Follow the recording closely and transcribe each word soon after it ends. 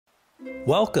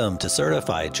Welcome to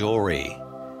Certified Jewelry.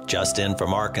 Just in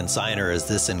from our consignor is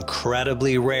this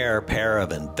incredibly rare pair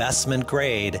of investment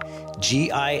grade,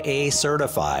 GIA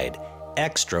certified,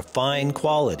 extra fine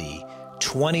quality,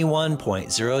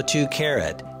 21.02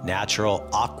 carat natural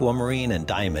aquamarine and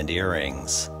diamond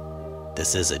earrings.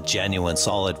 This is a genuine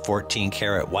solid 14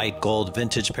 karat white gold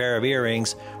vintage pair of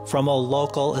earrings from a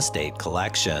local estate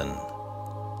collection.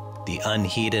 The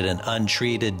unheated and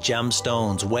untreated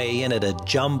gemstones weigh in at a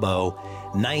jumbo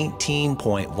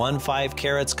 19.15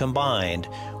 carats combined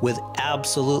with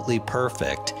absolutely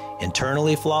perfect,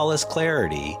 internally flawless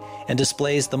clarity and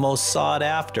displays the most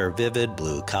sought-after vivid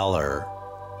blue color.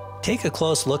 Take a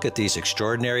close look at these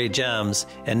extraordinary gems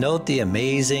and note the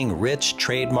amazing rich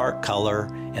trademark color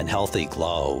and healthy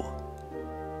glow.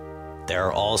 There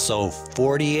are also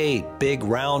 48 big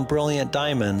round brilliant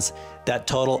diamonds that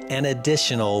total an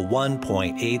additional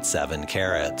 1.87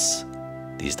 carats.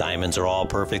 These diamonds are all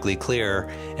perfectly clear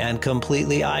and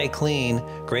completely eye clean,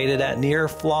 graded at near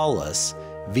flawless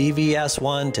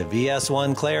VVS-1 to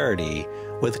VS1 clarity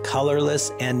with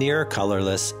colorless and near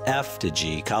colorless F to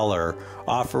G color,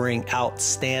 offering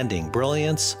outstanding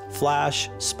brilliance, flash,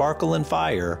 sparkle, and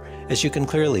fire, as you can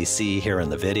clearly see here in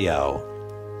the video.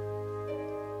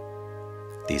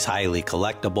 These highly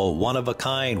collectible,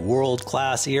 one-of-a-kind,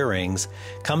 world-class earrings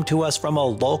come to us from a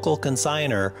local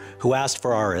consignor who asked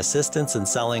for our assistance in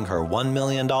selling her $1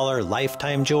 million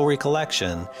lifetime jewelry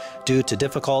collection due to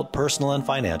difficult personal and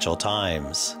financial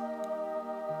times.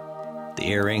 The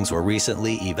earrings were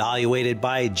recently evaluated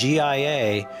by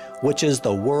GIA, which is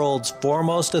the world's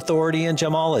foremost authority in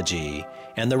gemology,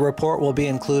 and the report will be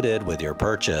included with your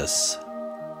purchase.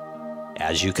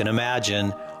 As you can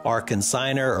imagine, our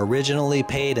consignor originally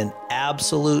paid an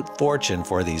absolute fortune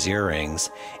for these earrings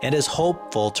and is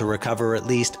hopeful to recover at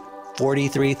least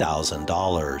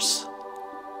 $43,000.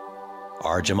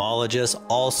 Our gemologist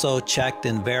also checked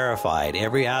and verified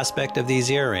every aspect of these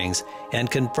earrings and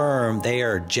confirmed they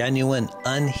are genuine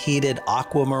unheated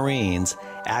aquamarines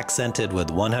accented with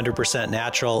 100%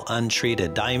 natural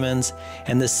untreated diamonds,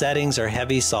 and the settings are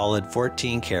heavy solid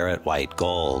 14 karat white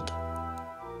gold.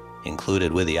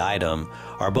 Included with the item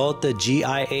are both the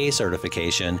GIA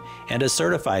certification and a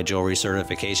certified jewelry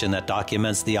certification that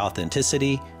documents the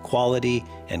authenticity, quality,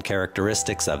 and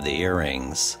characteristics of the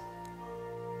earrings.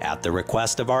 At the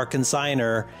request of our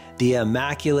consignor, the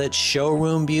immaculate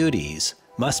showroom beauties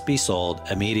must be sold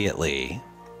immediately.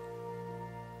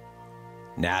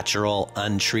 Natural,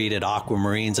 untreated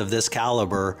aquamarines of this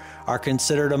caliber are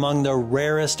considered among the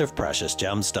rarest of precious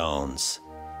gemstones.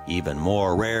 Even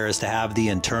more rare is to have the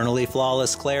internally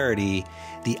flawless clarity,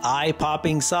 the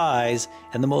eye-popping size,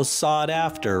 and the most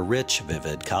sought-after rich,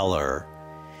 vivid color.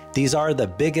 These are the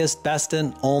biggest, best,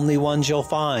 and only ones you'll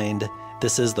find.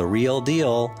 This is the real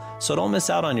deal, so don't miss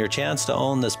out on your chance to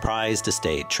own this prized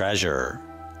estate treasure.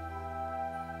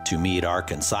 To meet our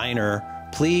consignor,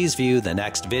 please view the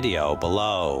next video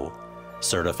below.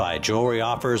 Certified Jewelry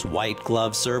offers white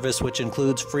glove service, which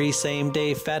includes free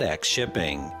same-day FedEx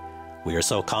shipping. We are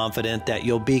so confident that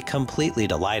you'll be completely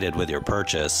delighted with your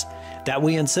purchase that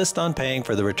we insist on paying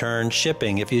for the return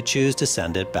shipping if you choose to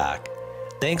send it back.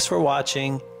 Thanks for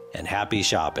watching and happy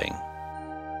shopping.